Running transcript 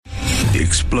The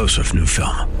explosive new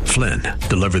film, Flynn,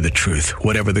 deliver the truth,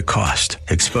 whatever the cost,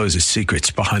 exposes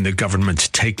secrets behind the government's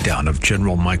takedown of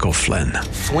General Michael Flynn.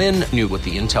 Flynn knew what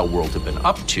the intel world had been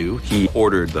up to. He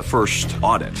ordered the first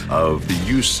audit of the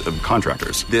use of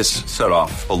contractors. This set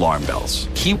off alarm bells.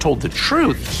 He told the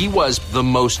truth. He was the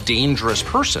most dangerous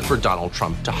person for Donald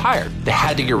Trump to hire. They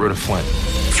had to get rid of Flynn.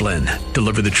 Flynn,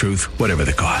 deliver the truth, whatever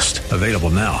the cost. Available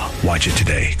now. Watch it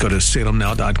today. Go to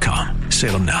salemnow.com.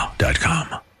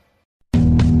 salemnow.com.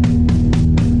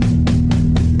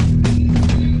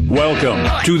 Welcome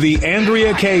to the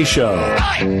Andrea Kaye Show.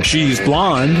 She's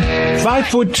blonde,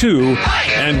 5'2",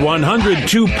 and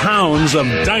 102 pounds of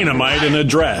dynamite in a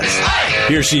dress.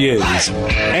 Here she is,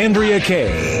 Andrea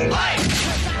Kaye.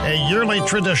 A yearly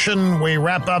tradition, we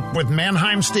wrap up with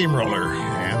Mannheim Steamroller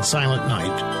and Silent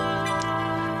Night.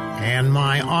 And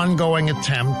my ongoing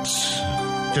attempt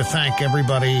to thank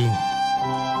everybody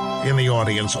in the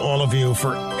audience, all of you,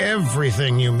 for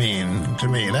everything you mean to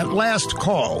me. That last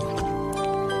call...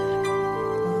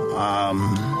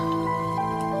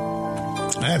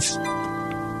 That's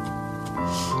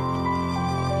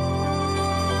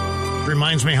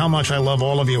reminds me how much I love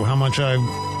all of you, how much I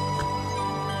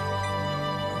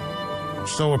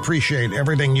so appreciate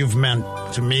everything you've meant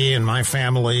to me and my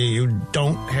family. You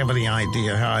don't have any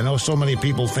idea how. I know so many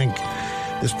people think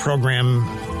this program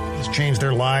has changed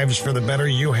their lives for the better.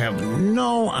 You have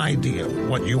no idea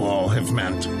what you all have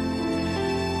meant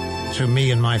to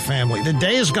me and my family. The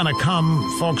day is going to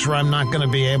come, folks, where I'm not going to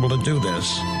be able to do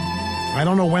this. I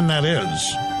don't know when that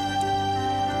is.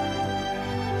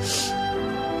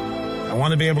 I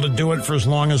want to be able to do it for as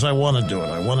long as I want to do it.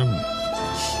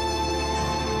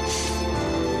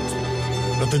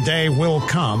 But the day will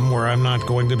come where I'm not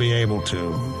going to be able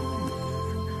to.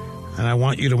 And I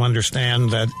want you to understand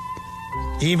that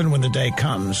even when the day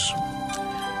comes,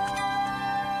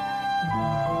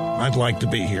 I'd like to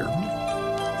be here.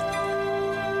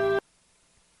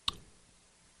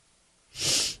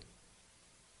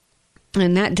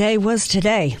 And that day was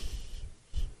today.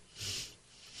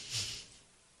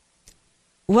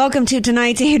 Welcome to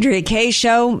tonight's Andrea Kaye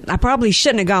Show. I probably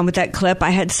shouldn't have gone with that clip. I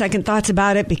had second thoughts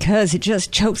about it because it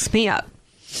just chokes me up.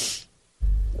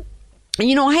 And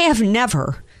you know, I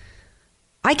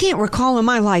can't recall in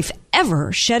my life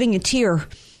ever shedding a tear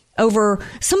over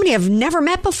somebody I've never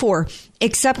met before,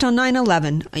 except on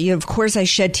 9/11. Of course, I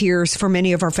shed tears for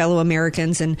many of our fellow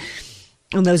Americans and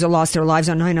those who lost their lives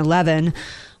on 9/11.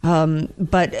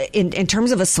 But in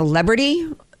terms of a celebrity,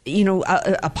 you know,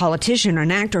 a politician or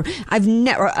an actor,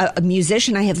 a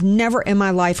musician, I have never in my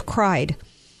life cried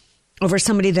over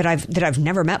somebody that I've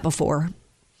never met before.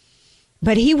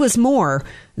 But he was more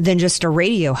than just a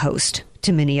radio host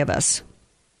to many of us.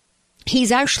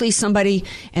 He's actually somebody,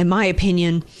 in my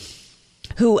opinion,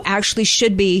 who actually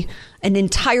should be, an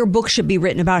entire book should be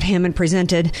written about him and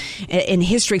presented in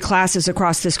history classes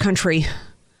across this country,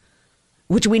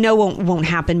 which we know won't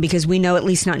happen because we know, at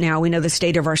least not now, we know the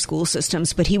state of our school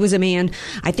systems. But he was a man,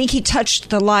 I think he touched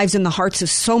the lives and the hearts of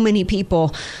so many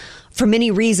people for many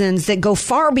reasons that go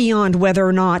far beyond whether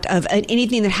or not of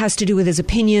anything that has to do with his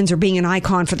opinions or being an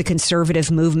icon for the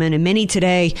conservative movement. And many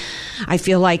today, I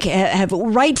feel like, have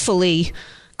rightfully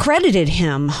credited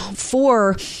him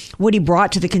for what he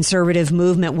brought to the conservative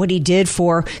movement, what he did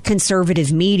for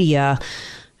conservative media,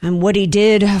 and what he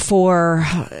did for,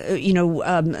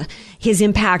 his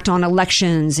impact on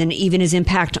elections and even his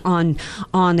impact on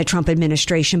the Trump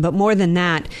administration. But more than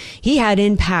that, his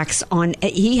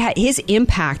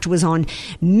impact was on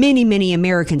many, many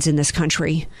Americans in this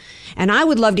country. And I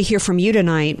would love to hear from you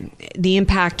tonight, the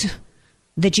impact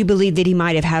that you believe that he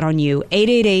might have had on you.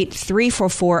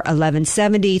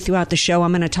 888-344-1170. Throughout the show,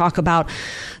 I'm going to talk about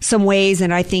some ways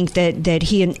that I think that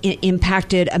he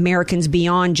impacted Americans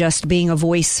beyond just being a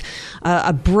voice,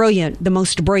 the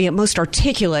most brilliant, most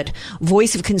articulate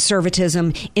voice of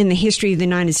conservatism in the history of the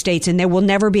United States. And there will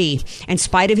never be, in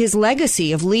spite of his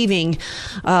legacy of leaving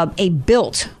a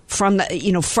built from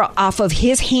off of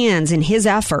his hands and his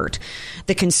effort,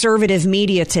 the conservative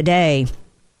media today.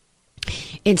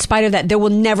 In spite of that, there will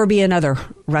never be another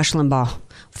Rush Limbaugh.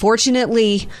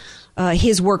 Fortunately,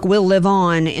 his work will live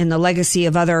on in the legacy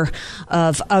of other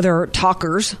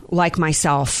talkers like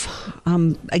myself.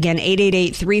 Again,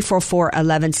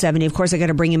 888-344-1170. Of course, I got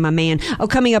to bring in my man.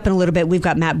 Coming up in a little bit, we've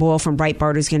got Matt Boyle from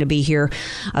Breitbart who's going to be here.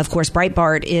 Of course,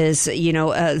 Breitbart is,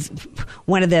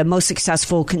 one of the most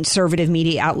successful conservative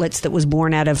media outlets that was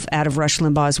born out of Rush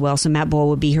Limbaugh as well. So Matt Boyle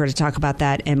will be here to talk about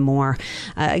that and more.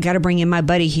 I got to bring in my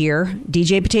buddy here,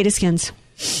 DJ Potato Skins.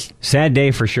 Sad day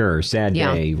for sure. Sad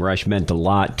day. Rush meant a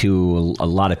lot to a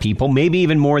lot of people, maybe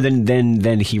even more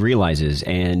than he realizes.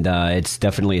 And it's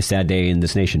definitely a sad day in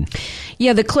this nation.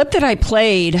 Yeah, the clip that I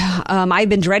played, I've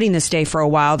been dreading this day for a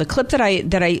while. The clip that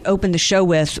I opened the show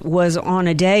with was on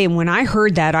a day, and when I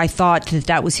heard that, I thought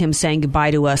that was him saying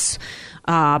goodbye to us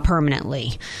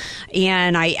permanently.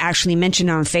 And I actually mentioned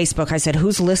on Facebook, I said,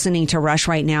 who's listening to Rush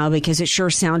right now? Because it sure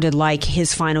sounded like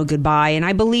his final goodbye. And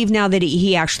I believe now that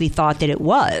he actually thought that it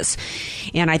was.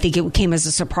 And I think it came as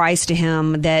a surprise to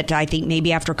him that I think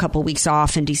maybe after a couple of weeks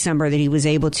off in December that he was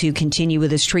able to continue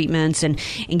with his treatments and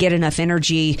get enough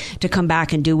energy to come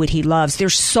back and do what he loves.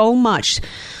 There's so much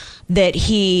that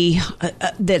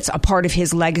that's a part of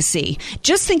his legacy.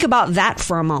 Just think about that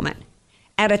for a moment.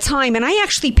 At a time, and I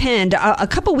actually penned a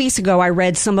couple weeks ago, I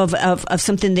read some of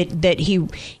something that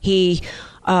he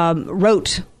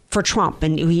wrote for Trump,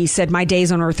 and he said, "My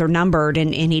days on earth are numbered,"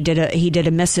 and he did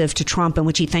a missive to Trump in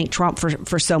which he thanked Trump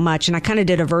for so much. And I kind of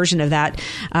did a version of that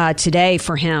today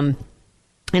for him.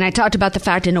 And I talked about the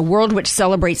fact in a world which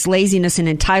celebrates laziness and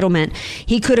entitlement,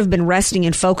 he could have been resting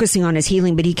and focusing on his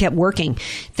healing, but he kept working.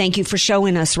 Thank you for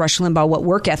showing us, Rush Limbaugh, what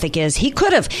work ethic is. He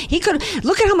could have.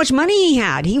 Look at how much money he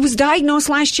had. He was diagnosed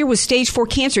last year with stage 4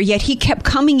 cancer, yet he kept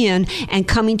coming in and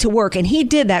coming to work. And he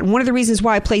did that. And one of the reasons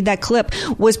why I played that clip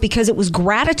was because it was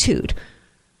gratitude.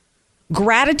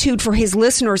 Gratitude for his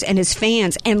listeners and his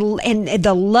fans and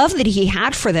the love that he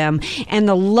had for them and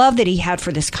the love that he had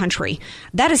for this country.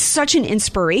 That is such an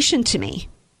inspiration to me.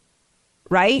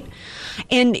 Right?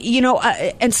 And,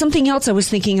 and something else I was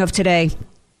thinking of today.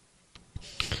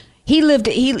 He lived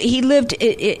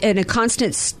in a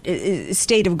constant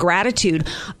state of gratitude.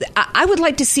 I would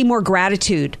like to see more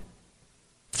gratitude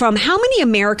from how many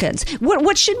Americans.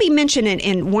 What should be mentioned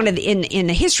in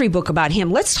the history book about him?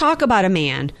 Let's talk about a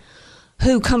man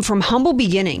who come from humble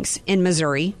beginnings in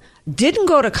Missouri, didn't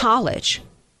go to college,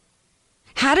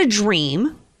 had a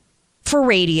dream for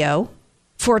radio,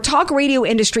 for a talk radio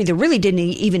industry that really didn't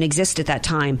even exist at that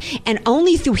time. And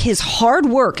only through his hard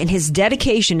work and his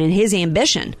dedication and his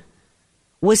ambition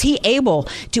was he able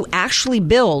to actually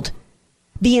build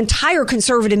the entire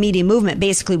conservative media movement.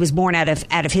 Basically was born out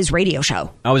of his radio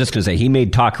show. I was just going to say, he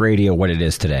made talk radio what it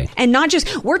is today. And not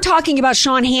just, we're talking about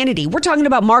Sean Hannity. We're talking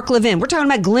about Mark Levin. We're talking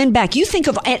about Glenn Beck. You think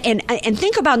of, and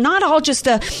think about not all just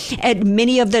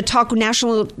many of the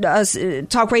national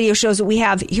talk radio shows that we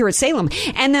have here at Salem.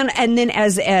 And then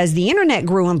as the internet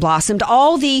grew and blossomed,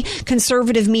 all the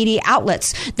conservative media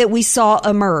outlets that we saw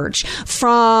emerge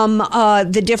from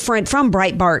from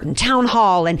Breitbart and Town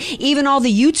Hall and even all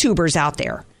the YouTubers out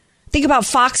there. Think about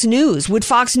Fox News. Would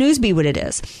Fox News be what it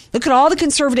is? Look at all the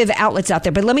conservative outlets out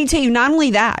there. But let me tell you, not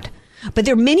only that, but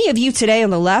there are many of you today on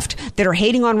the left that are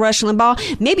hating on Rush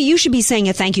Limbaugh. Maybe you should be saying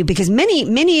a thank you, because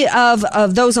many of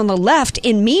those on the left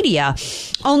in media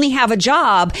only have a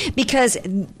job because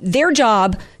their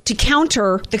job to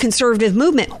counter the conservative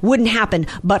movement wouldn't happen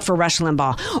but for Rush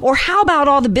Limbaugh. Or how about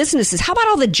all the businesses? How about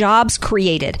all the jobs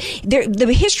created?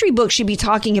 The history book should be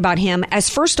talking about him as,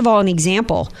 first of all, an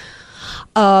example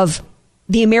of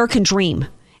the American dream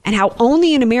and how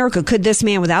only in America could this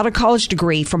man without a college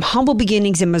degree from humble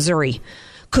beginnings in Missouri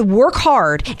could work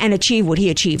hard and achieve what he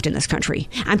achieved in this country.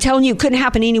 I'm telling you, it couldn't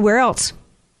happen anywhere else,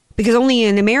 because only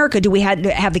in America do we have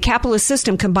to have the capitalist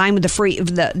system combined with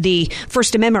the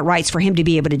First Amendment rights for him to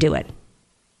be able to do it.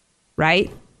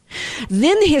 Right?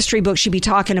 Then the history book should be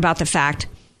talking about the fact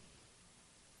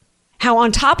how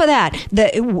on top of that,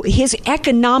 his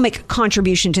economic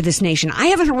contribution to this nation. I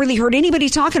haven't really heard anybody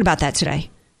talking about that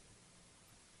today.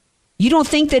 You don't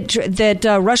think that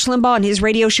Rush Limbaugh and his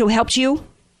radio show helped you?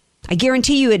 I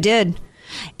guarantee you it did.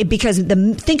 Because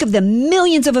think of the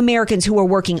millions of Americans who are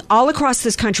working all across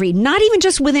this country, not even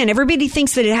just within. Everybody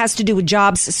thinks that it has to do with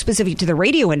jobs specific to the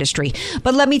radio industry.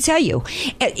 But let me tell you,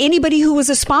 anybody who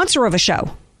was a sponsor of a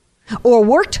show or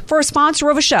worked for a sponsor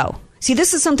of a show. See,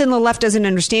 this is something the left doesn't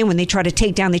understand when they try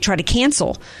to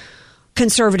cancel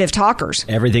conservative talkers.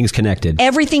 Everything's connected.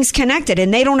 Everything's connected.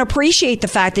 And they don't appreciate the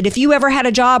fact that if you ever had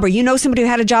a job, or you know somebody who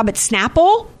had a job at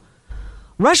Snapple,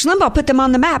 Rush Limbaugh put them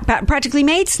on the map, practically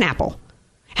made Snapple.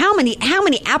 How many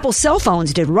Apple cell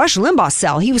phones did Rush Limbaugh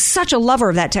sell? He was such a lover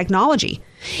of that technology.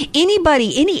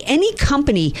 Any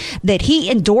company that he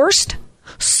endorsed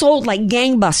sold like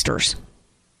gangbusters.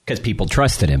 Because people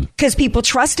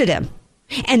trusted him.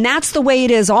 And that's the way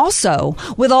it is also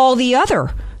with all the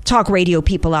other talk radio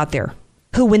people out there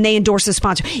who, when they endorse a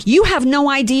sponsor, you have no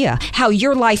idea how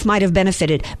your life might have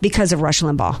benefited because of Rush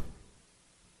Limbaugh.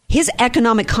 His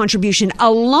economic contribution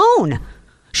alone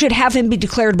should have him be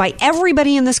declared by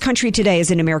everybody in this country today as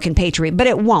an American patriot, but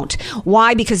it won't.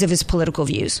 Why? Because of his political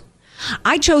views.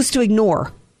 I chose to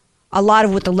ignore a lot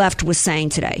of what the left was saying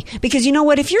today. Because you know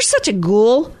what? If you're such a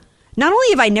ghoul, not only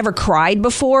have I never cried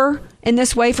before in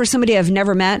this way for somebody I've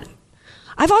never met,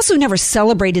 I've also never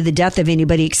celebrated the death of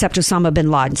anybody except Osama bin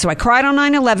Laden. So I cried on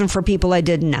 9/11 for people I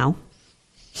didn't know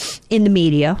in the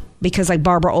media, because like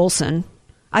Barbara Olson.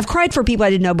 I've cried for people I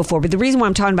didn't know before, but the reason why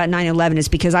I'm talking about 9/11 is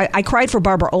because I cried for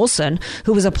Barbara Olson,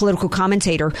 who was a political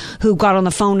commentator who got on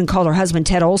the phone and called her husband,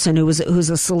 Ted Olson, who's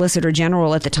a solicitor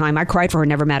general at the time. I cried for her,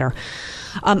 never met her.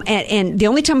 And the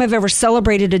only time I've ever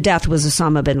celebrated a death was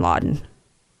Osama bin Laden.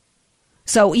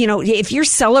 So, you know, if you're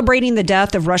celebrating the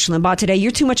death of Rush Limbaugh today,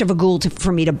 you're too much of a ghoul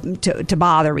for me to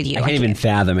bother with you. I can't even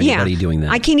fathom anybody doing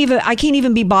that. I can't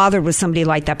even be bothered with somebody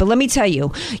like that. But let me tell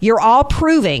you, you're all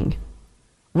proving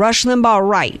Rush Limbaugh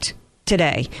right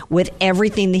today with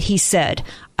everything that he said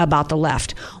about the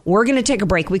left. We're going to take a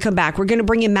break. We come back. We're going to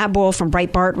bring in Matt Boyle from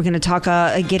Breitbart. We're going to talk,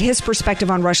 get his perspective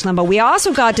on Rush Limbaugh. We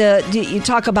also got to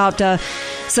talk about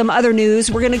some other news.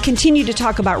 We're going to continue to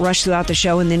talk about Rush throughout the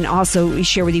show, and then also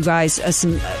share with you guys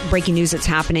some breaking news that's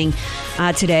happening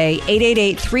today.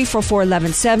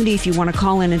 888-344-1170 if you want to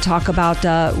call in and talk about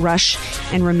Rush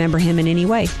and remember him in any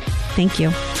way. Thank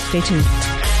you. Stay tuned.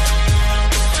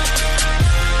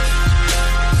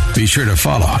 Be sure to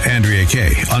follow Andrea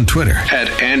Kaye on Twitter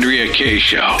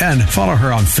 @AndreaKayeShow. and follow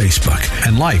her on Facebook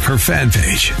and like her fan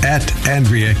page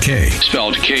 @AndreaKaye.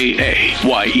 Spelled Kaye.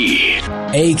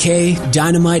 AK,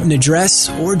 Dynamite and Address,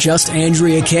 or just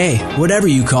Andrea Kaye. Whatever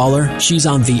you call her, she's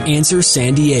on The Answer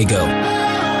San Diego.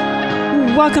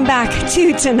 Welcome back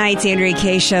to tonight's Andrea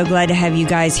Kaye Show. Glad to have you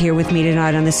guys here with me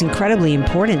tonight on this incredibly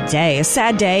important day. A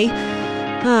sad day.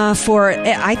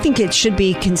 I think it should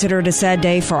be considered a sad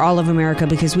day for all of America,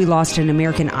 because we lost an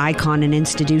American icon and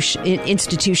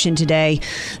institution today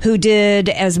who did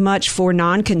as much for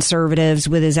non-conservatives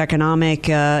with his economic,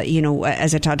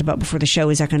 as I talked about before the show,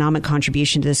 his economic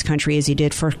contribution to this country as he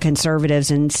did for conservatives.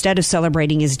 And instead of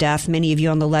celebrating his death, many of you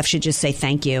on the left should just say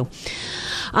thank you.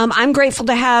 I'm grateful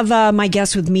to have my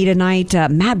guest with me tonight,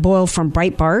 Matt Boyle from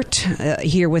Breitbart,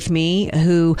 here with me,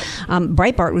 who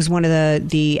Breitbart was one of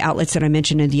the outlets that I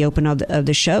mentioned in the open of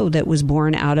the show that was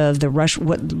born out of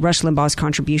what Rush Limbaugh's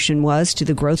contribution was to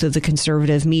the growth of the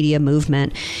conservative media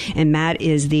movement. And Matt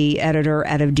is the editor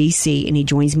out of D.C., and he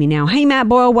joins me now. Hey, Matt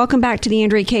Boyle, welcome back to the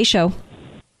Andrea Kaye Show.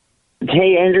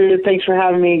 Hey, Andrea, thanks for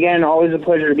having me again. Always a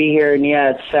pleasure to be here. And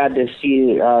yeah, it's sad to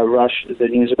see the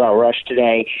news about Rush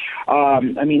today.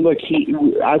 Look,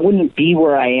 I wouldn't be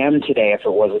where I am today if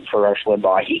it wasn't for Rush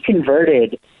Limbaugh. He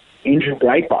converted Andrew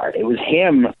Breitbart. It was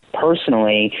him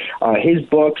personally, his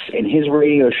books and his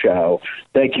radio show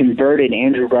that converted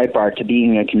Andrew Breitbart to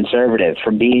being a conservative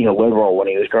from being a liberal when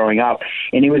he was growing up.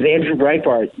 And it was Andrew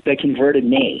Breitbart that converted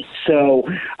me. So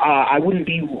I wouldn't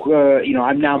be,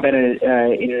 I've now been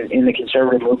in the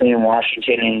conservative movement in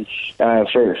Washington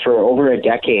for over a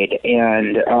decade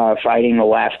and fighting the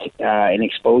left and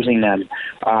exposing them.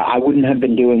 I wouldn't have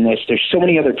been doing this. There's so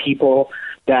many other people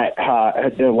that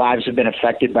their lives have been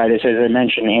affected by this. As I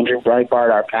mentioned, Andrew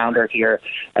Breitbart, our founder here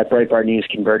at Breitbart News,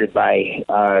 converted by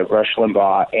Rush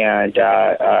Limbaugh, and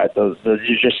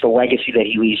just the legacy that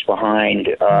he leaves behind.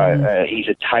 He's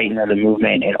a titan of the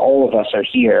movement, and all of us are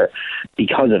here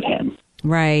because of him.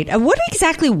 Right. What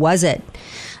exactly was it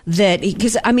that,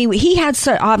 because he had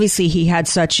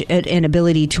such an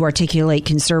ability to articulate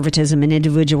conservatism and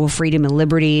individual freedom and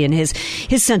liberty, and his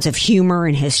sense of humor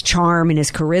and his charm and his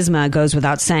charisma goes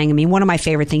without saying. One of my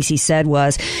favorite things he said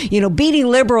was, beating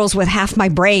liberals with half my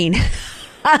brain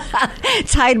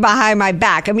tied behind my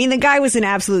back. The guy was an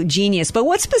absolute genius. But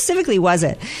what specifically was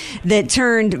it that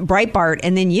turned Breitbart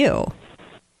and then you?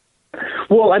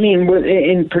 Well,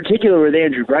 in particular with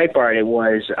Andrew Breitbart, it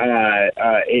was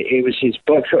his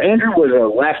book. So Andrew was a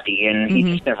lefty, and he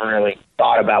just never really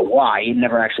thought about why. He'd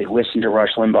never actually listened to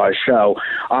Rush Limbaugh's show.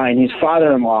 And his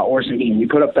father-in-law, Orson Bean, we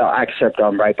put up the excerpt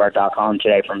on Breitbart.com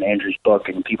today from Andrew's book,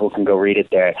 and people can go read it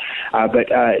there.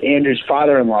 But Andrew's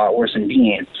father-in-law, Orson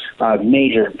Bean,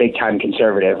 major, big-time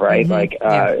conservative, right,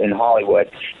 in Hollywood,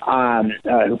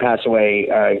 who passed away,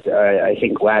 I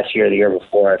think, last year or the year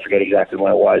before. I forget exactly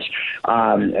when it was,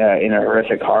 in a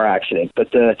horrific car accident.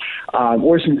 But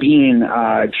Orson Bean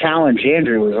challenged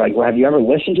Andrew, was like, well, have you ever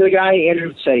listened to the guy?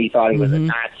 Andrew said he thought he was a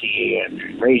Nazi and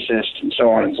racist and so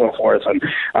on and so forth. And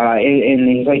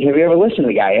he's like, have you ever listened to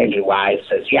the guy? Andrew lies,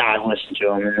 says, yeah, I've listened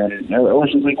to him. And then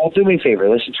Orson's like, well, do me a favor,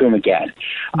 listen to him again.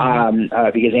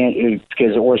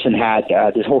 Because Orson had,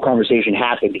 this whole conversation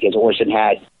happened because Orson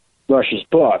had Rush's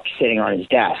book sitting on his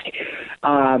desk.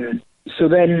 So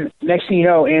then, next thing you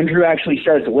know, Andrew actually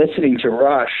starts listening to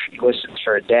Rush. He listens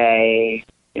for a day.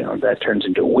 That turns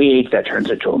into a week. That turns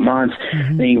into a month.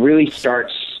 Then he really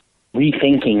starts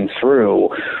rethinking through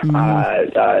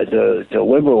the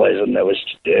liberalism that was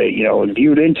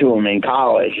imbued into him in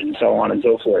college and so on and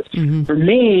so forth. For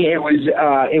me, it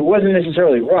wasn't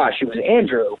necessarily Rush; it was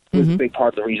Andrew. Was a big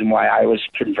part of the reason why I was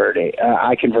converted.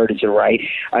 I converted to the right.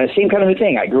 Same kind of a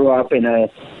thing. I grew up in the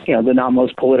not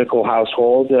most political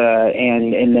household,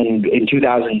 and then in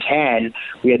 2010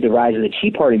 we had the rise of the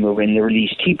Tea Party movement. There were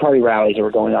these Tea Party rallies that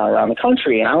were going on around the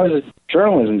country, and I was a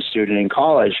journalism student in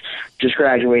college, just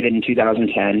graduated in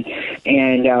 2010,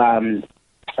 and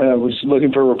was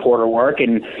looking for reporter work,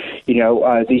 and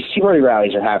these Tea Party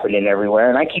rallies are happening everywhere,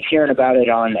 and I keep hearing about it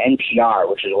on NPR,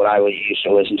 which is what I used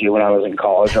to listen to when I was in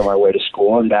college on my way to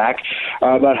school and back,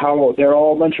 about how they're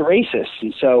all a bunch of racists.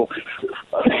 And so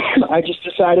I just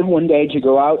decided one day to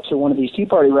go out to one of these Tea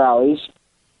Party rallies,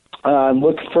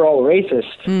 look for all the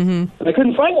racists, but I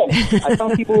couldn't find them. I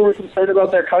found people who were concerned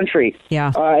about their country.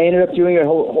 I ended up doing a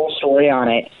whole story on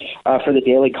it for the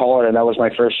Daily Caller, and that was my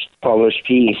first published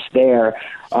piece there.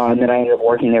 And then I ended up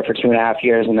working there for 2.5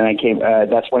 years, and then I came.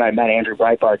 That's when I met Andrew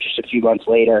Breitbart just a few months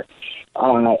later,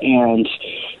 and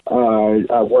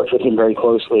worked with him very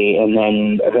closely. And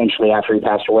then eventually, after he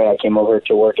passed away, I came over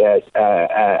to work at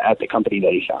the company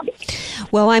that he founded.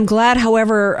 Well, I'm glad,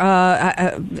 however,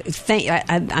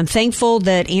 I'm thankful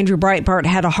that Andrew Breitbart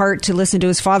had a heart to listen to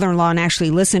his father-in-law and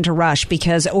actually listen to Rush,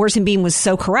 because Orson Bean was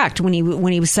so correct when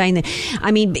he was saying that.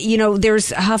 I mean, there's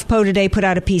HuffPo today put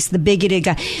out a piece, the bigoted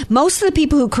guy. Most of the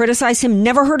people who criticize him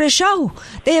never heard his show.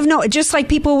 They have just like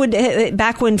people would,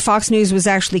 back when Fox News was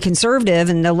actually conservative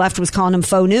and the left was calling him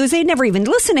faux news, they'd never even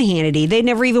listened to Hannity. They'd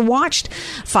never even watched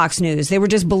Fox News. They were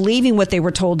just believing what they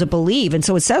were told to believe. And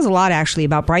so it says a lot, actually,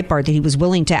 about Breitbart, that he was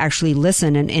willing to actually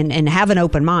listen and have an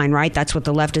open mind, right? That's what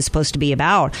the left is supposed to be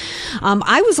about.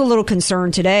 I was a little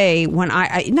concerned today when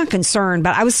not concerned,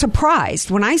 but I was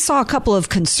surprised when I saw a couple of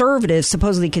conservatives,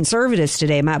 supposedly conservatives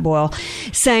today, Matt Boyle,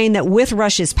 saying that with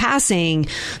Rush's passing,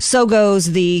 so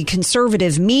goes the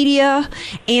conservative media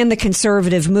and the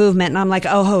conservative movement. And I'm like,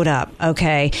 oh, hold up.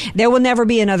 Okay. There will never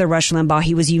be another Rush Limbaugh.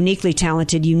 He was uniquely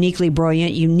talented, uniquely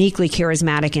brilliant, uniquely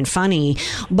charismatic and funny.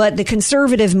 But the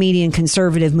conservative media and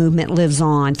conservative movement lives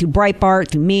on through Breitbart,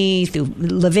 through me, through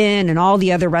Levin, and all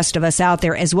the other rest of us out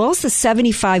there, as well as the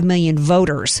 75 million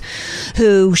voters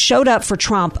who showed up for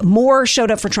Trump, more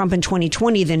showed up for Trump in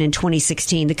 2020 than in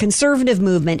 2016. The conservative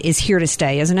movement is here to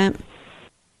stay, isn't it?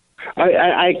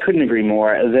 I couldn't agree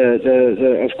more. Of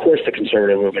course, the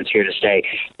conservative movement's here to stay.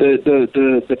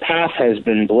 The path has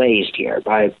been blazed here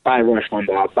by Rush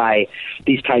Limbaugh, by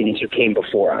these titans who came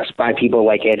before us, by people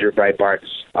like Andrew Breitbart.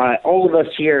 All of us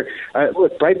here.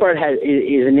 Look, Breitbart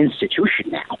is an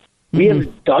institution now. We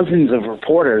have dozens of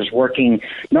reporters working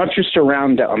not just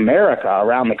around America,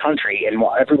 around the country, and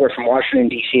everywhere from Washington,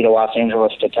 D.C. to Los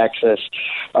Angeles to Texas,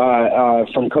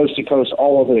 from coast to coast,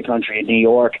 all over the country, in New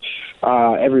York,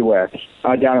 everywhere,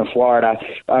 down in Florida.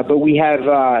 But we have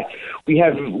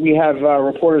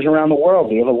reporters around the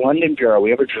world. We have a London bureau.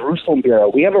 We have a Jerusalem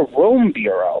bureau. We have a Rome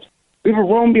bureau.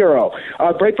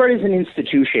 Breitbart is an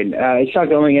institution. It's not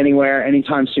going anywhere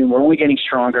anytime soon. We're only getting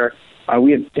stronger.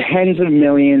 We have tens of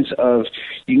millions of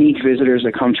unique visitors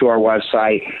that come to our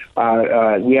website.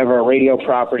 We have our radio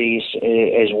properties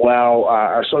as well.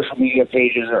 Our social media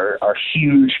pages are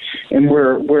huge, and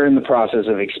we're in the process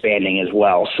of expanding as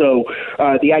well. So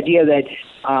the idea that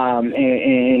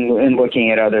in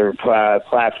looking at other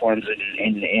platforms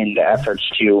and efforts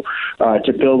to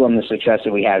build on the success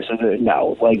that we have. So that's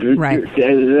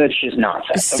just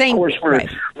nonsense. Of course,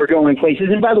 we're going places.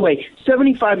 And by the way,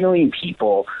 75 million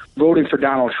people voted for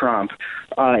Donald Trump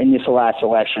in this last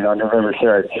election on November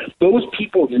 3rd. Those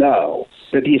people know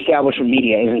that the establishment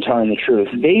media isn't telling the truth.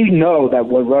 They know that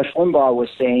what Rush Limbaugh was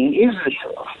saying is the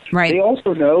truth. Right. They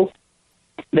also know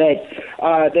that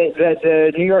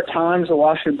the New York Times, the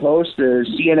Washington Post, the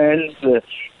CNNs,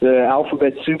 the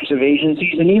alphabet soups of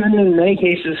agencies, and even in many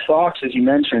cases Fox, as you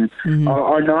mentioned,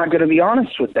 are not going to be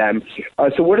honest with them.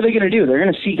 So what are they going to do? They're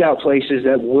going to seek out places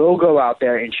that will go out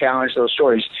there and challenge those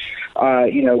stories,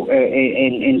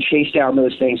 and chase down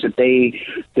those things that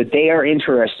they are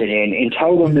interested in and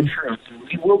tell them the truth.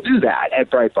 We will do that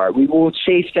at Breitbart. We will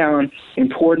chase down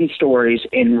important stories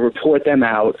and report them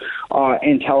out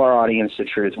and tell our audience the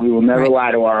truth. We will never lie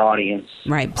to our audience.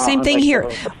 Right. Same thing here.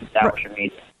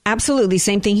 Absolutely.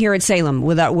 Same thing here at Salem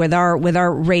with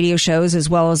our radio shows, as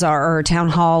well as our town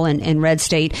hall and Red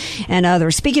State and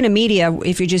others. Speaking of media,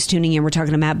 if you're just tuning in, we're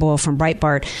talking to Matt Boyle from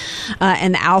Breitbart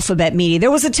and the Alphabet Media. There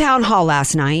was a town hall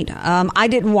last night. I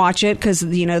didn't watch it because,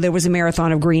 there was a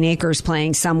marathon of Green Acres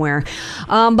playing somewhere.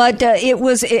 But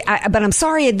I'm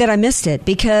sorry that I missed it,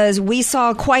 because we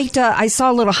saw I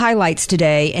saw little highlights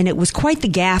today, and it was quite the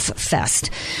gaffe fest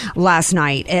last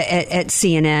night at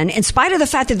CNN, in spite of the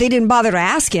fact that they didn't bother to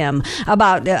ask him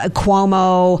about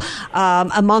Cuomo,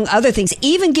 among other things,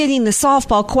 even getting the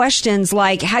softball questions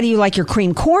like, how do you like your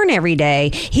cream corn every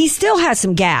day? He still has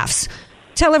some gaffes.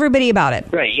 Tell everybody about it.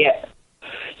 Right, yeah.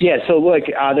 Yeah, so look,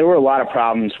 there were a lot of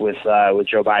problems with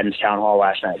Joe Biden's town hall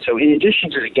last night. So in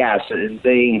addition to the gaffes,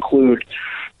 they include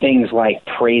things like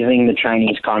praising the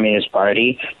Chinese Communist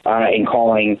Party and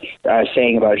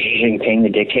saying about Xi Jinping, the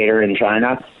dictator in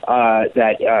China,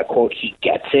 that, quote, he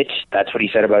gets it. That's what he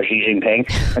said about Xi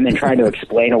Jinping. And then trying to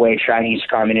explain away Chinese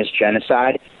communist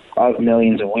genocide of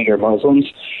millions of Uyghur Muslims,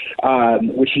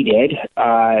 which he did.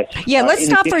 Let's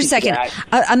stop for a second.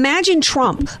 Imagine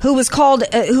Trump, who was called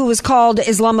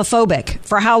Islamophobic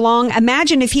for how long?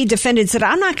 Imagine if he defended, said,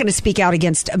 "I'm not going to speak out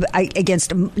against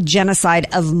genocide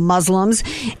of Muslims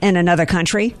in another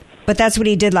country." But that's what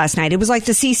he did last night. It was like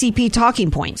the CCP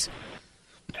talking points.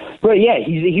 But yeah,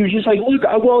 he was just like, look,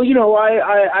 I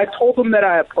told him that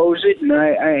I oppose it,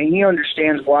 and he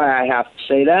understands why I have to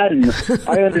say that, and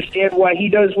I understand why he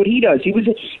does what he does. It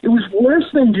was worse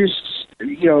than just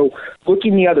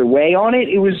looking the other way on it.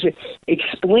 It was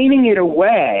explaining it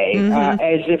away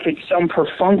as if it's some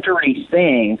perfunctory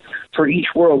thing for each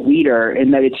world leader,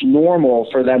 and that it's normal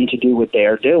for them to do what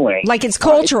they're doing. Like it's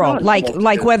cultural, like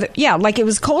it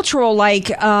was cultural,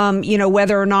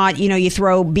 whether or not, you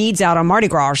throw beads out on Mardi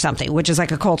Gras or something, which is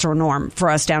like a cultural norm for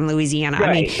us down in Louisiana.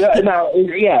 Right.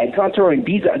 It's not throwing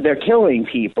beads out. They're killing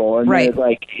people, and they're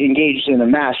like engaged in a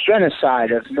mass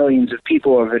genocide of millions of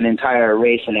people of an entire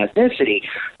race and ethnicity.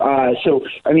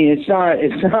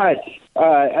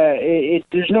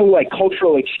 There's no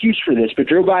cultural excuse for this, but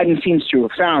Joe Biden seems to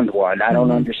have found one. I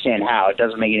don't understand how. It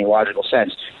doesn't make any logical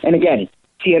sense. And again,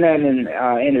 CNN and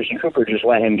Anderson Cooper just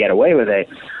let him get away with it.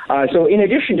 So in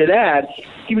addition to that,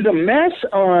 he was a mess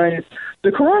on the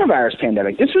coronavirus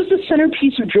pandemic. This was the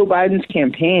centerpiece of Joe Biden's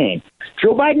campaign.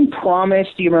 Joe Biden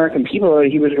promised the American people that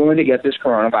he was going to get this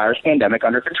coronavirus pandemic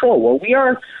under control. Well, we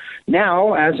are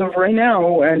now, as of right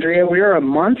now, Andrea, we are a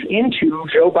month into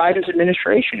Joe Biden's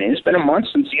administration. It's been a month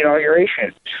since the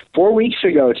inauguration, 4 weeks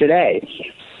ago today.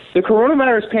 The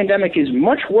coronavirus pandemic is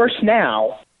much worse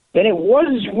now than it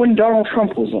was when Donald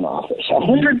Trump was in office.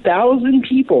 100,000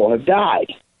 people have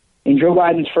died in Joe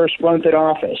Biden's first month in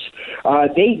office.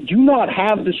 They do not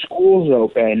have the schools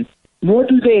open, nor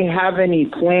do they have any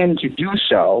plan to do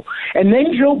so. And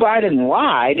then Joe Biden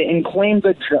lied and claimed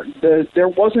that there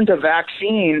wasn't a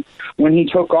vaccine when he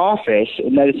took office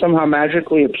and that it somehow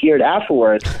magically appeared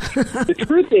afterwards. The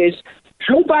truth is,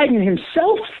 Joe Biden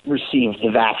himself received the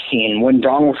vaccine when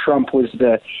Donald Trump was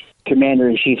the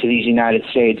commander-in-chief of these United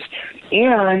States.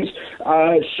 And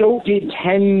so did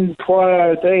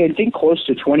I think close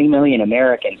to 20 million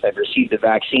Americans have received the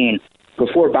vaccine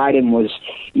before Biden was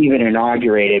even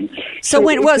inaugurated.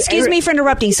 Excuse me for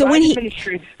interrupting. So when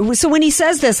he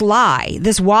says this lie,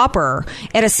 this whopper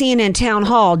at a CNN town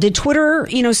hall, did Twitter,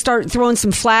 start throwing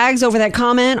some flags over that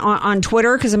comment on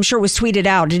Twitter? Because I'm sure it was tweeted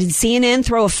out. Did CNN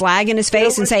throw a flag in his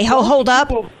face and say, hold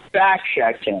up?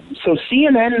 Fact-checked him. So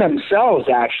CNN themselves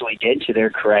actually did, to their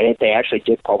credit. They actually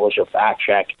did publish a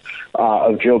fact-check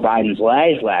of Joe Biden's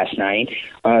lies last night.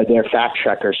 Their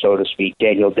fact-checker, so to speak,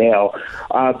 Daniel Dale.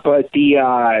 But the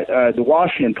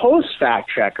Washington Post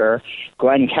fact-checker,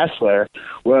 Glenn Kessler,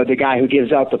 the guy who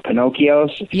gives out the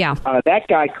Pinocchios, that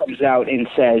guy comes out and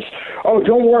says, "Oh,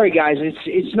 don't worry, guys,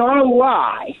 it's not a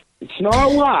lie. It's not a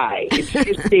lie. It's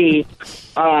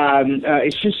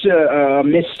just a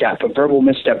misstep, a verbal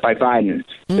misstep by Biden.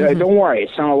 Don't worry,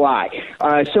 it's not a lie."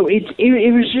 So it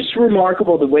was just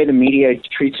remarkable the way the media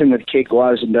treats him with kid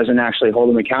gloves and doesn't actually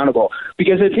hold him accountable.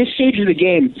 Because at this stage of the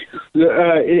game,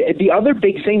 the other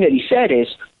big thing that he said is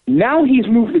now he's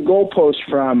moved the goalpost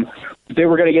from they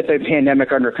were going to get the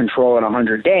pandemic under control in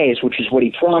 100 days, which is what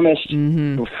he promised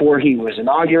before he was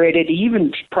inaugurated. He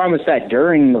even promised that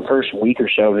during the first week or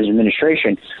so of his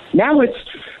administration. Now it's,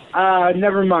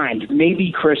 never mind, maybe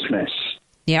Christmas.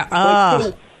 Yeah.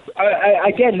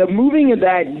 Again, the moving of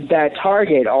that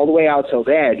target all the way out till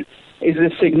then is a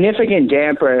significant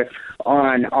damper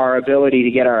on our ability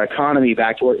to get our economy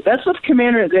back to work. That's what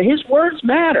Commander, his words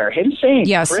matter. Him saying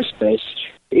Christmas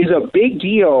is a big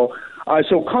deal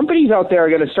So companies out there are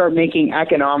going to start making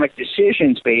economic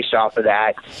decisions based off of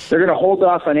that. They're going to hold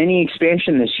off on any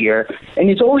expansion this year, and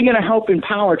it's only going to help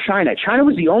empower China. China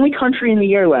was the only country in the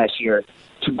year last year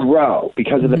to grow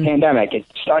because of the pandemic. It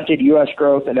stunted U.S.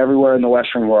 growth and everywhere in the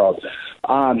Western world.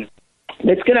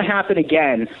 It's going to happen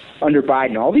again under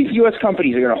Biden. All these U.S.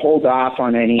 companies are going to hold off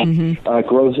on any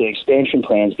growth and expansion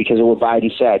plans because of what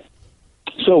Biden said.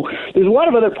 So there's a lot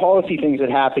of other policy things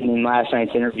that happened in last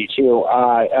night's interview, too,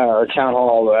 or town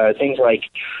hall, things like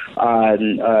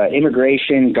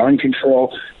immigration, gun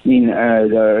control. I mean,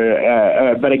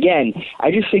 but again,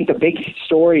 I just think the big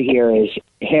story here is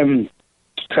him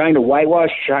trying to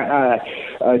whitewash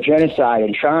genocide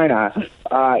in China,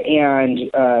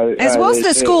 as well as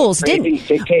the schools,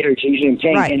 dictator Xi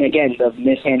Jinping, right. And again the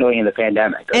mishandling of the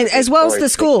pandemic, as well as the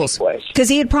schools, because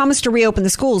he had promised to reopen the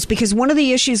schools. Because one of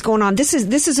the issues going on, this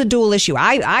is a dual issue.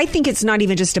 I think it's not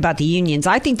even just about the unions.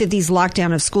 I think that these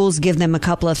lockdown of schools give them a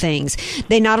couple of things.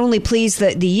 They not only please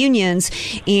the unions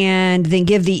and then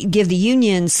give the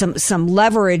unions some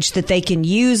leverage that they can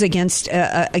use against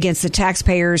the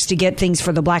taxpayers to get things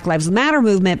for the Black Lives Matter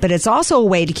movement, but it's also a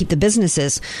way to keep the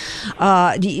businesses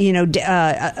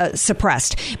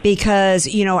suppressed, because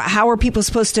how are people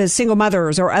supposed to, single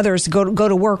mothers or others, go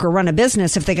to work or run a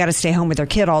business if they got to stay home with their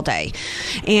kid all day?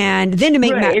 And then to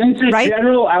make and it's a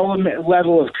general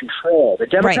level of control. The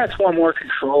Democrats want more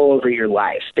control over your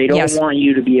life. They don't want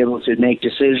you to be able to make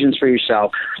decisions for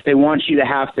yourself. They want you to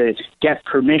have to get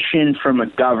permission from a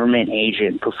government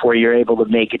agent before you're able to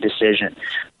make a decision.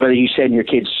 Whether you send your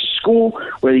kids to school,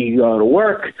 whether you go to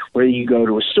work, whether you go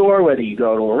to a store, whether you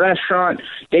go to a restaurant,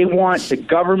 they want the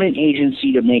government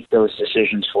agency to make those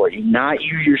decisions for you, not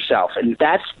you yourself. And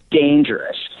that's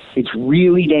dangerous. It's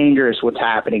really dangerous what's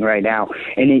happening right now.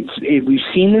 And we've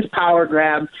seen this power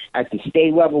grab at the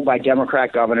state level by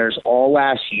Democrat governors all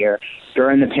last year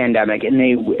during the pandemic, and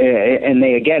they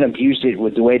again abused it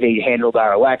with the way they handled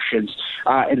our elections.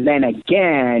 And then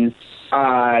again,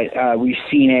 we've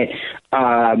seen it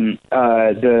now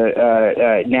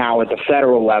at the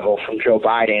federal level from Joe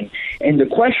Biden. And the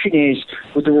question is,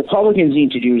 what the Republicans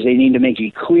need to do is they need to make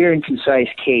a clear and concise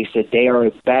case that they are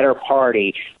a better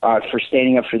party for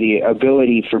standing up for the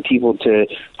ability for people to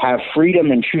have freedom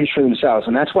and choose for themselves.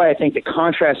 And that's why I think the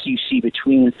contrast you see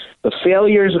between the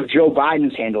failures of Joe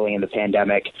Biden's handling of the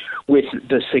pandemic with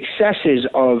the successes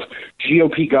of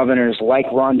GOP governors like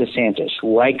Ron DeSantis,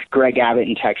 like Greg Abbott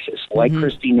in Texas, like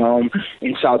Kristi Noem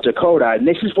in South Dakota. And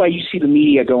this is why you see the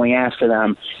media going after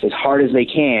them as hard as they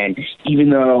can, even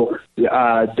though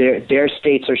their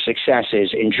states are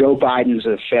successes and Joe Biden's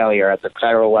a failure at the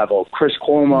federal level.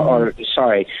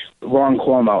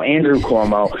 Andrew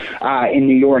Cuomo in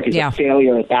New York is a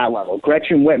failure at that level.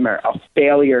 Gretchen Whitmer, a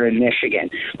failure in Michigan.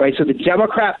 Right? So the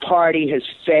Democrat Party has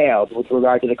failed with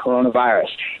regard to the coronavirus.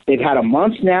 They've had a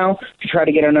month now to try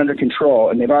to get it under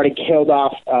control, and they've already killed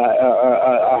off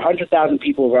 100,000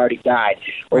 people have already died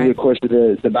over the course of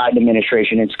the Biden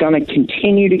administration. It's going to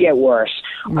continue to get worse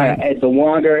the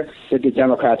longer that the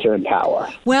Democrats are in power.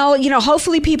 Well,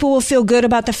 hopefully people will feel good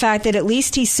about the fact that at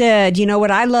least he said, you know what,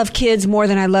 I love kids more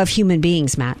than I love human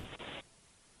beings, Matt.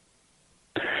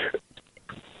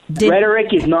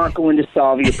 Rhetoric is not going to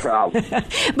solve your problem.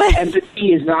 But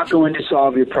empathy is not going to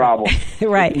solve your problem.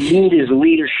 Right. What you need is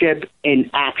leadership and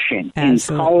action and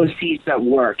policies that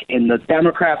work. And the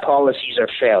Democrat policies are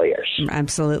failures.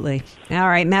 Absolutely. All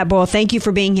right, Matt Boyle, thank you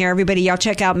for being here. Everybody, y'all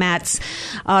check out Matt's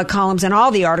columns and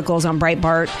all the articles on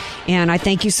Breitbart. And I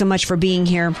thank you so much for being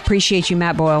here. Appreciate you,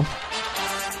 Matt Boyle.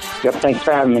 Yep, thanks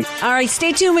for having me. All right,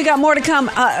 stay tuned. We got more to come.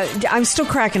 I'm still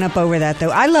cracking up over that, though.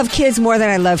 I love kids more than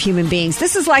I love human beings.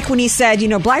 This is like when he said,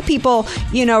 black people,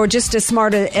 are just as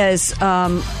smart as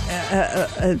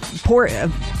poor.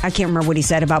 I can't remember what he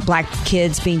said about black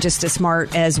kids being just as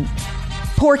smart as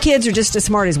poor kids, or just as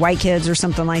smart as white kids, or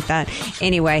something like that.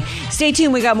 Anyway, stay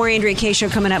tuned. We got more Andrea Kaye Show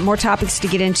coming up. More topics to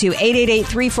get into.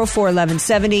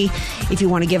 888-344-1170 if you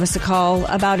want to give us a call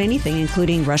about anything,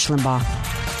 including Rush Limbaugh.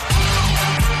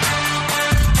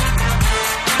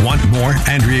 Want more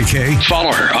Andrea Kaye?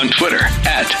 Follow her on Twitter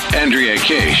 @Andrea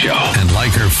Kaye Show. And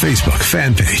like her Facebook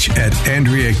fan page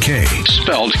 @Andrea Kaye.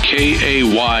 Spelled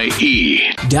Kaye.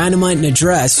 Dynamite and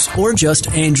Address, or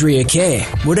just Andrea Kaye.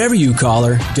 Whatever you call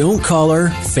her, don't call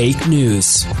her fake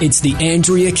news. It's the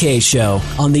Andrea Kaye Show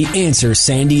on The Answer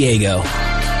San Diego.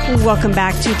 Welcome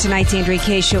back to tonight's Andrea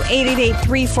Kaye Show,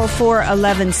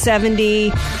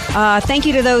 888-344-1170. Thank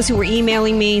you to those who were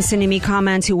emailing me, sending me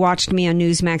comments, who watched me on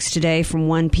Newsmax today from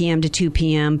 1 p.m. to 2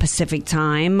 p.m. Pacific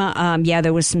time.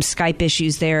 There was some Skype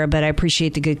issues there, but I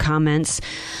appreciate the good comments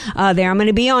there. I'm going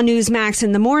to be on Newsmax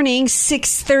in the morning,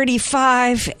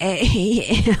 6:35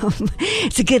 a.m.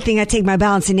 It's a good thing I take my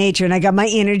Balance in Nature and I got my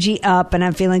energy up and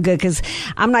I'm feeling good because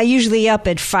I'm not usually up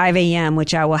at 5 a.m.,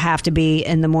 which I will have to be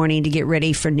in the morning to get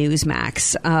ready for Newsmax.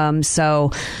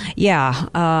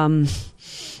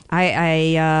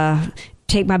 I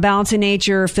take my Balance in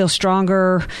Nature, feel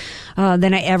stronger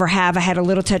than I ever have. I had a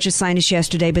little touch of sinus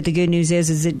yesterday, but the good news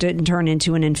is it didn't turn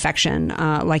into an infection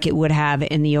like it would have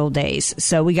in the old days.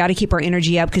 So we got to keep our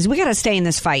energy up because we got to stay in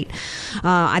this fight.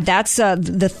 That's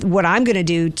what I'm going to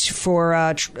do for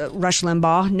Rush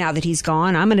Limbaugh now that he's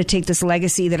gone. I'm going to take this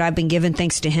legacy that I've been given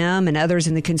thanks to him and others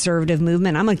in the conservative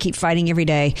movement. I'm going to keep fighting every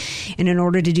day. And in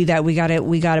order to do that, we got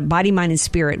to body, mind, and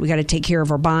spirit. We got to take care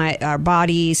of our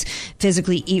bodies,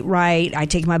 physically eat right. I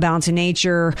take my Balance in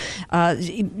Nature,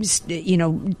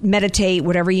 meditate,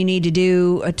 whatever you need to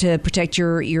do to protect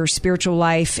your spiritual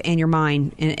life and your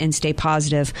mind and stay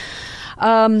positive.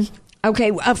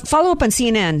 Okay, follow up on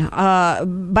CNN.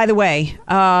 By the way,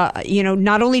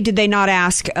 not only did they not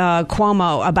ask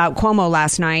Cuomo about Cuomo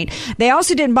last night, they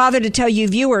also didn't bother to tell you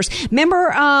viewers.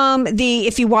 Remember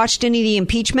if you watched any of the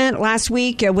impeachment last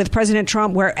week with President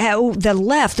Trump, where the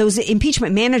left, those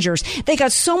impeachment managers, they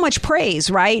got so much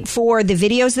praise, right, for the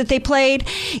videos that they played.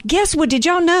 Guess what? Did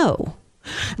y'all know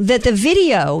that the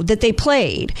video that they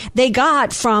played, they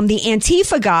got from the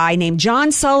Antifa guy named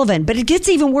John Sullivan? But it gets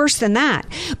even worse than that,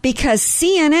 because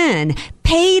CNN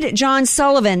paid John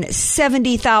Sullivan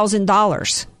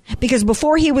 $70,000 because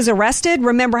before he was arrested,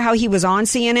 remember how he was on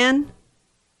CNN?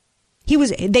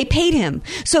 They paid him.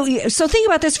 So think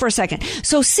about this for a second.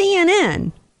 So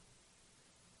CNN,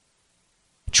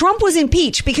 Trump was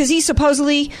impeached because he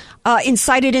supposedly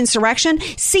incited insurrection.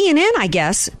 CNN, I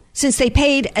guess, since they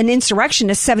paid an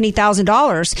insurrectionist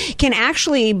 $70,000, can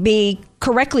actually be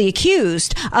correctly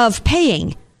accused of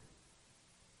paying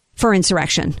for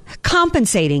insurrection,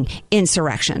 compensating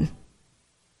insurrection.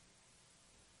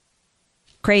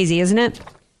 Crazy, isn't it?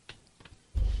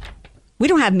 We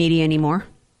don't have media anymore.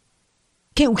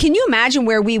 Can you imagine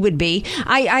where we would be?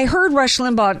 I heard Rush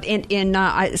Limbaugh in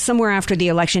somewhere after the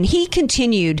election. He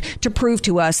continued to prove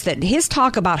to us that his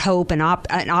talk about hope and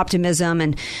optimism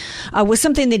and was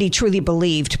something that he truly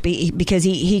believed, because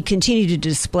he continued to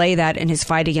display that in his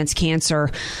fight against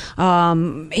cancer.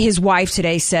 His wife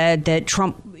today said that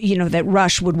Trump, that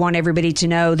Rush would want everybody to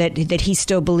know that he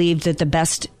still believed that the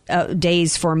best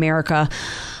days for America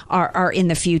are in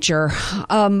the future.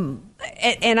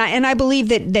 And I believe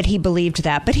that he believed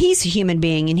that, but he's a human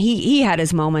being and he had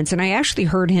his moments. And I actually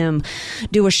heard him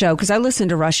do a show, because I listen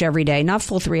to Rush every day, not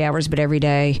full 3 hours, but every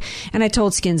day. And I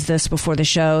told Skins this before the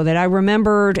show, that I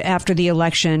remembered after the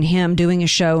election him doing a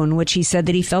show in which he said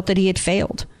that he felt that he had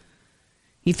failed.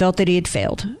 He felt that he had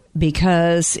failed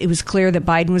because it was clear that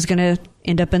Biden was going to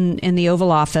end up in the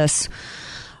Oval Office.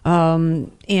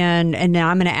 And now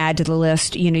I'm going to add to the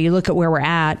list. You look at where we're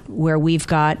at, where we've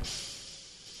got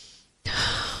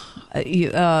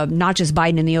not just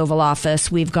Biden in the Oval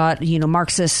Office. We've got,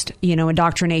 Marxist,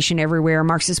 indoctrination everywhere.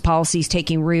 Marxist policies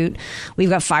taking root. We've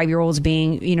got 5-year-olds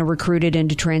being, recruited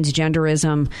into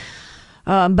transgenderism.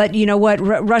 But you know what?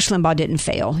 Rush Limbaugh didn't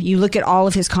fail. You look at all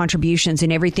of his contributions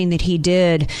and everything that he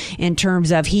did in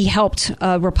terms of he helped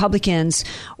Republicans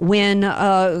win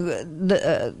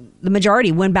the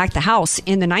majority, win back the House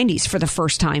in the 90s for the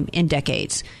first time in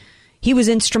decades. He was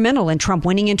instrumental in Trump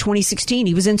winning in 2016.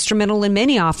 He was instrumental in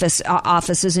many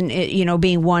offices and,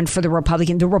 being won for the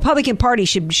Republican. The Republican Party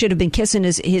should have been kissing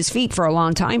his feet for a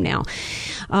long time now.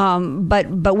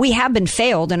 But we have been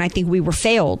failed, and I think we were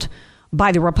failed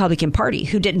by the Republican Party,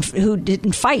 who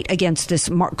didn't fight against this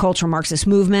cultural Marxist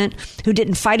movement, who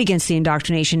didn't fight against the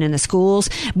indoctrination in the schools.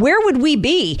 Where would we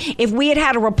be if we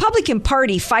had a Republican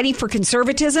Party fighting for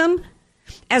conservatism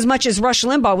as much as Rush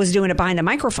Limbaugh was doing it behind the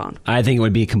microphone? I think it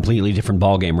would be a completely different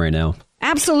ballgame right now.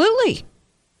 Absolutely.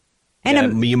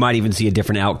 And you might even see a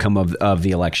different outcome of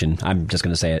the election. I'm just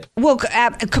going to say it. Well,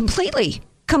 completely.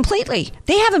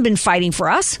 They haven't been fighting for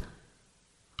us.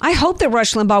 I hope that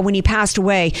Rush Limbaugh, when he passed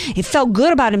away, it felt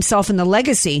good about himself and the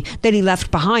legacy that he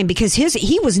left behind, because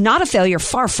he was not a failure,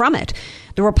 far from it.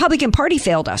 The Republican Party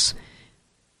failed us.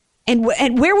 And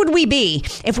where would we be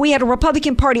if we had a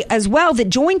Republican Party as well that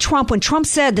joined Trump when Trump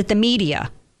said that the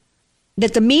media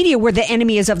were the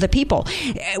enemies of the people?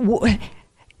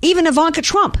 Even Ivanka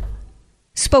Trump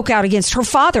spoke out against her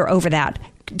father over that.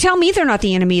 Tell me they're not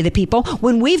the enemy of the people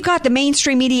when we've got the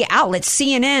mainstream media outlets,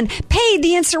 CNN, paid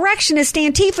the insurrectionist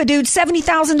Antifa dude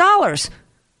 $70,000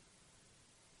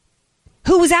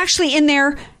 who was actually in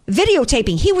there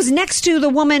videotaping. He was next to the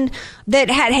woman that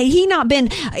had he not been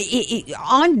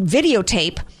on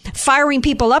videotape firing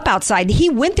people up outside, he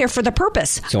went there for the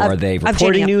purpose. So are they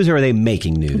reporting news or are they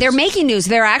making news? They're making news.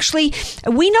 They're actually,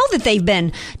 we know that they've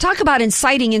been, talk about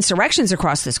inciting insurrections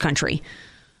across this country.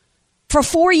 For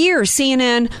 4 years,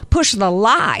 CNN pushed the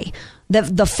lie,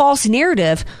 the false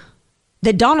narrative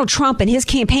that Donald Trump and his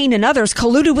campaign and others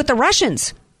colluded with the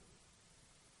Russians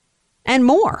and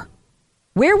more.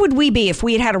 Where would we be if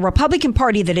we had had a Republican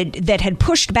Party that had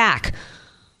pushed back,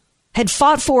 had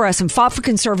fought for us and fought for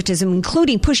conservatism,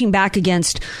 including pushing back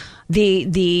against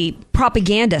the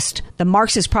propagandist, the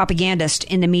Marxist propagandist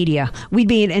in the media? We'd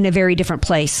be in a very different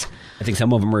place. I think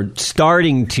some of them are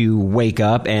starting to wake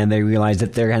up, and they realize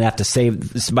that they're going to have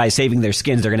to by saving their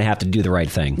skins, they're going to have to do the right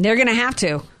thing. They're going to have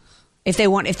to. If they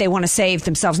want to save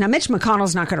themselves. Now, Mitch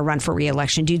McConnell's not going to run for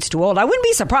re-election. Dude's too old. I wouldn't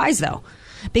be surprised, though,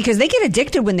 because they get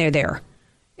addicted when they're there.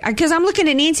 Because I'm looking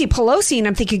at Nancy Pelosi and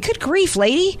I'm thinking, good grief,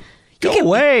 lady. Go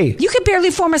away. You could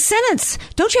barely form a sentence.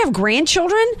 Don't you have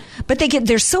grandchildren? But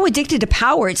they're so addicted to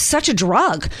power. It's such a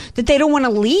drug that they don't want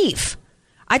to leave.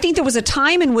 I think there was a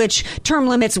time in which term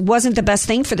limits wasn't the best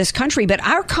thing for this country, but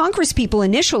our Congress people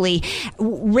initially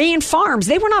ran farms.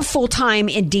 They were not full-time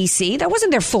in D.C. That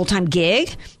wasn't their full-time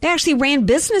gig. They actually ran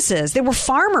businesses. They were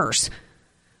farmers.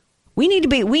 We need to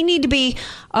be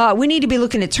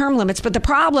looking at term limits, but the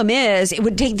problem is it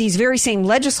would take these very same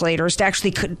legislators to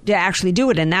actually do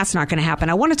it, and that's not going to happen.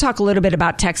 I want to talk a little bit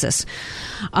about Texas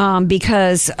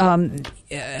because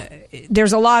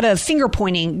there's a lot of finger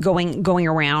pointing going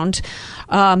around.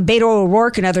 Beto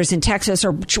O'Rourke and others in Texas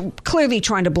are clearly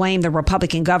trying to blame the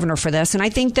Republican governor for this, and I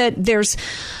think that there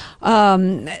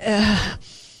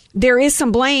is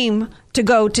some blame to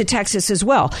go to Texas as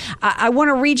well. I want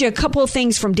to read you a couple of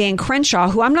things from Dan Crenshaw,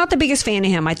 who I'm not the biggest fan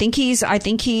of him. I think he's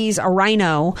a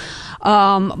rhino.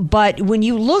 But when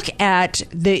you look at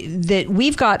that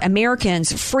we've got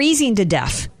Americans freezing to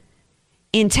death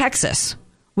in Texas,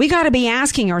 we got to be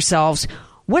asking ourselves,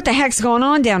 what the heck's going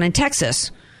on down in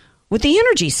Texas with the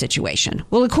energy situation?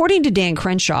 Well, according to Dan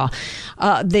Crenshaw,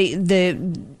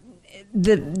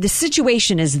 the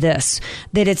situation is this,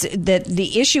 that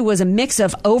the issue was a mix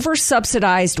of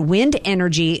over-subsidized wind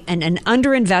energy and an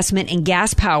underinvestment in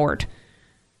gas-powered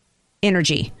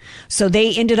energy. So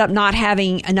they ended up not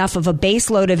having enough of a base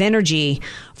load of energy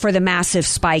for the massive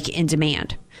spike in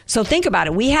demand. So think about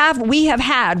it. We have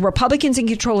had Republicans in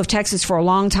control of Texas for a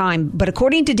long time, but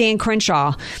according to Dan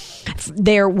Crenshaw,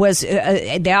 they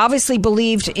obviously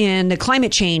believed in the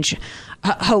climate change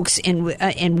hoax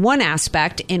in one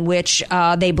aspect, in which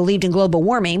they believed in global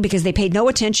warming because they paid no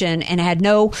attention and had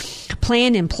no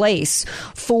plan in place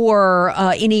for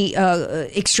any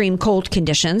extreme cold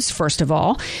conditions. First of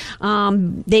all,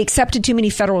 they accepted too many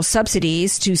federal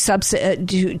subsidies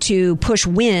to push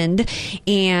wind,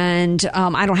 and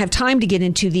I don't have time to get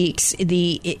into the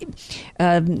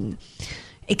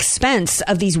expense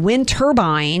of these wind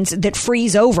turbines that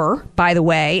freeze over, by the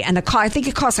way, and I think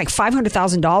it costs like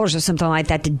 $500,000 or something like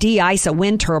that to de-ice a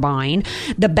wind turbine.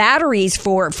 The batteries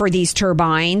for these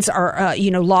turbines are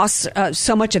lost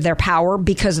so much of their power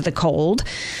because of the cold.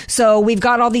 So we've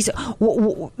got all these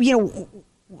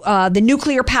the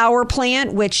nuclear power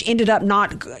plant, which ended up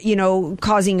not,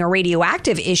 causing a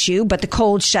radioactive issue, but the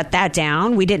cold shut that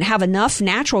down. We didn't have enough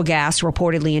natural gas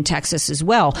reportedly in Texas as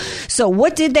well. So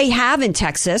what did they have in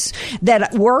Texas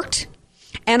that worked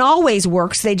and always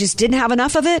works? They just didn't have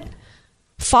enough of it.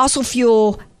 Fossil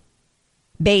fuel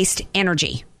based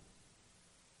energy.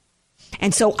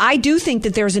 And so I do think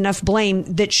that there's enough blame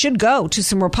that should go to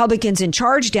some Republicans in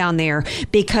charge down there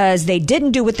because they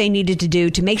didn't do what they needed to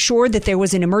do to make sure that there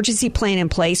was an emergency plan in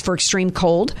place for extreme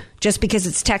cold. Just because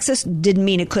it's Texas didn't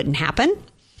mean it couldn't happen.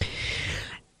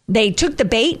 They took the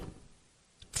bait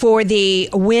for the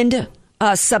wind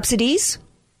subsidies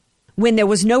when there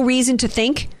was no reason to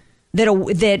think that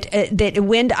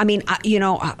wind,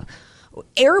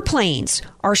 airplanes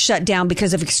are shut down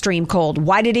because of extreme cold.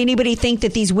 Why did anybody think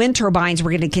that these wind turbines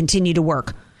were going to continue to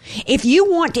work? If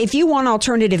you want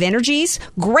alternative energies,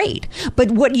 great.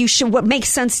 But what makes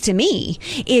sense to me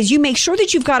is you make sure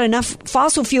that you've got enough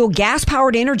fossil fuel gas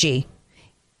powered energy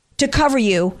to cover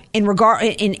you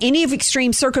in any of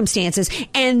extreme circumstances,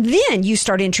 and then you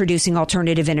start introducing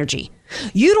alternative energy.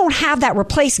 You don't have that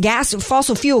replace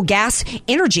fossil fuel gas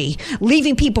energy,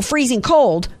 leaving people freezing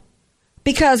cold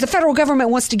because the federal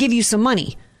government wants to give you some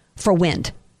money for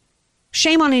wind.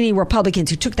 Shame on any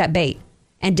Republicans who took that bait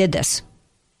and did this.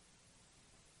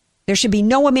 There should be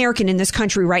no American in this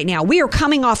country right now. We are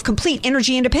coming off complete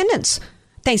energy independence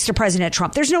thanks to President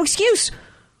Trump. There's no excuse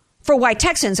for white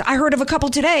Texans. I heard of a couple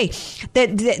today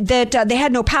that they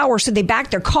had no power, so they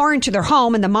backed their car into their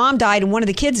home, and the mom died and one of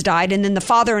the kids died, and then the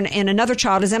father and another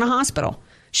child is in a hospital.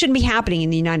 Shouldn't be happening in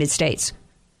the United States.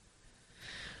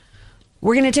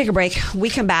 We're going to take a break. We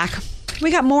come back.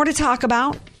 We got more to talk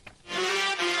about.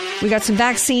 We got some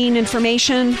vaccine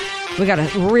information. We got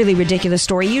a really ridiculous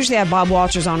story. Usually I have Bob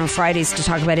Walters on Fridays to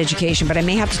talk about education, but I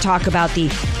may have to talk about the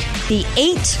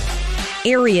 8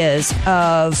 areas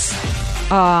of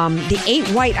the 8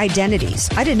 white identities.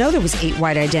 I didn't know there was 8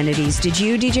 white identities. Did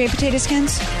you, DJ Potato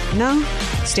Skins? No?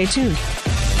 Stay tuned.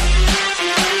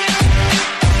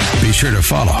 Be sure to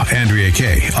follow Andrea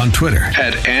Kaye on Twitter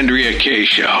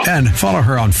 @AndreaKaye and follow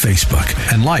her on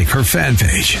Facebook and like her fan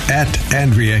page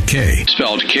 @AndreaKaye.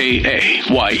 Spelled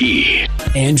Kaye.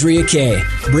 Andrea Kaye,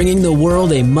 bringing the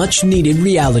world a much-needed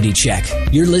reality check.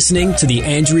 You're listening to The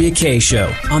Andrea Kaye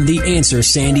Show on The Answer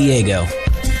San Diego.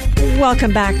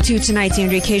 Welcome back to tonight's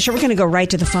Andrea Kaye Show. We're going to go right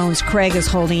to the phones. Craig is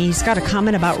holding. He's got a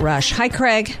comment about Rush. Hi,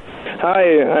 Craig.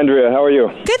 Hi, Andrea. How are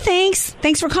you? Good, thanks.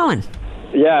 Thanks for calling.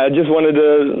 Yeah, I just wanted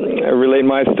to relate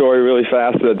my story really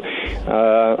fast. That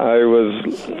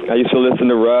I used to listen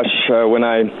to Rush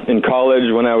in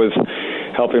college when I was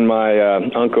helping my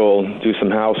uncle do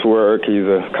some housework. He's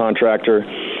a contractor,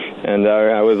 and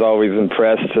I was always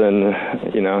impressed, and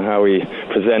how he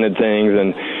presented things,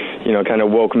 and kind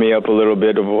of woke me up a little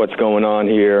bit of what's going on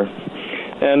here.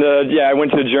 And I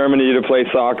went to Germany to play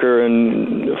soccer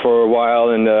and for a while,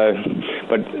 and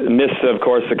but missed, of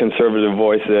course, the conservative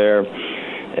voice there.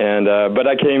 And but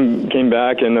I came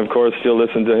back, and of course still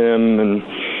listen to him,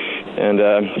 and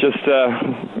just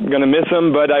gonna miss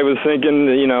him. But I was thinking,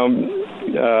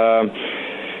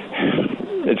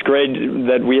 it's great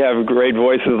that we have great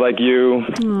voices like you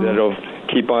that'll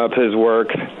keep up his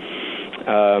work.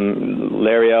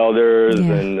 Larry Elders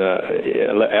and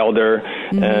Elder,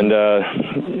 and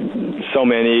so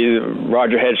many.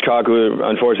 Roger Hedgecock, who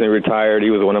unfortunately retired, he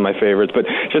was one of my favorites. But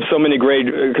just so many great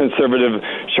conservative.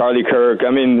 Charlie Kirk.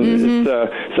 I mean,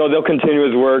 so they'll continue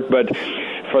his work. But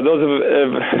for those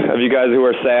of you guys who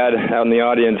are sad out in the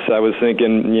audience, I was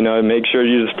thinking, make sure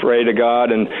you just pray to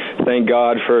God and thank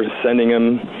God for sending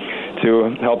him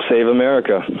to help save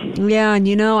America. Yeah,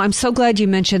 and I'm so glad you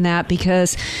mentioned that,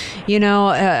 because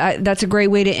that's a great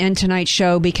way to end tonight's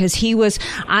show, because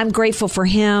I'm grateful for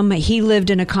him. He lived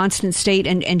in a constant state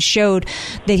and showed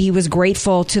that he was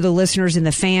grateful to the listeners and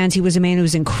the fans. He was a man who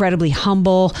was incredibly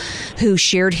humble, who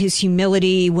shared his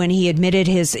humility when he admitted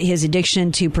his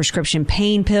addiction to prescription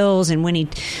pain pills, and when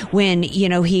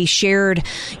he shared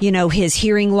his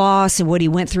hearing loss and what he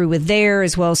went through with there,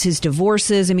 as well as his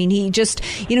divorces. I mean, he just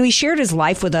he shared his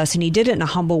life with us, and he did it in a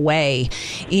humble way.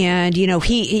 And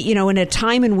he in a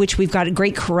time in which we've got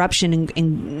great corruption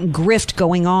and grift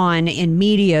going on in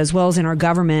media as well as in our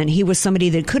government, he was somebody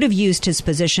that could have used his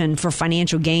position for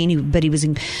financial gain, but he was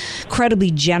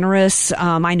incredibly generous.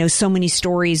 I know so many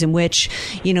stories in which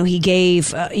he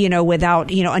gave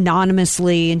without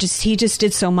anonymously, and he just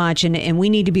did so much, and we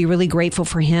need to be really grateful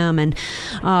for him. And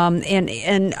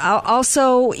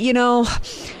also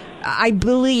I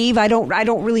believe, I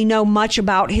don't really know much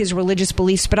about his religious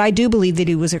beliefs, but I do believe that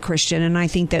he was a Christian, and I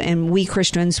think that, and we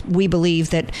Christians, we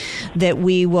believe that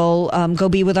we will go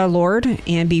be with our Lord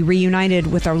and be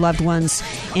reunited with our loved ones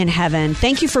in heaven.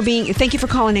 Thank you for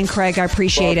calling in, Craig. I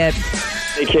appreciate it.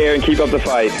 Take care and keep up the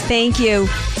fight. Thank you.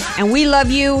 And we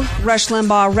love you, Rush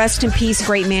Limbaugh. Rest in peace,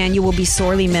 great man. You will be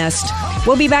sorely missed.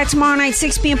 We'll be back tomorrow night,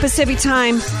 6 p.m. Pacific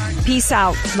time. Peace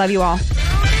out. Love you all.